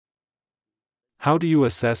How do you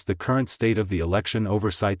assess the current state of the election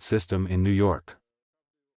oversight system in New York?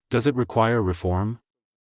 Does it require reform?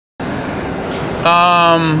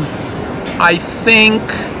 I think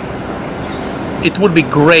it would be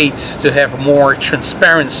great to have more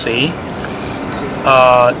transparency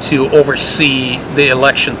to oversee the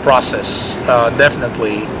election process,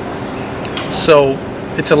 definitely. So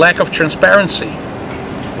it's a lack of transparency.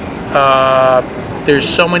 There's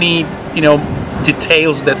so many,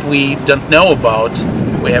 details that we don't know about.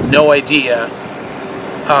 We have no idea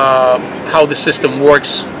how the system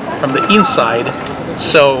works from the inside.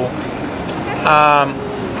 So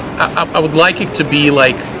I would like it to be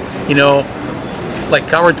like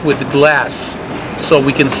covered with glass, so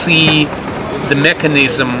we can see the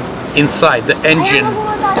mechanism inside, the engine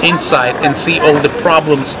inside, and see all the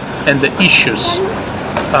problems and the issues.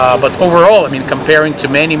 But overall, comparing to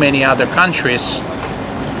many other countries,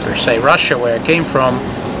 or say Russia, where I came from,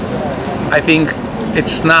 I think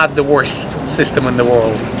it's not the worst system in the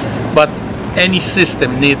world. But any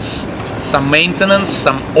system needs some maintenance,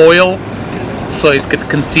 some oil, so it could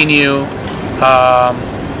continue,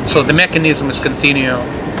 so the mechanism is continue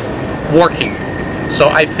working. So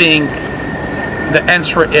I think the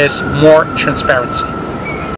answer is more transparency.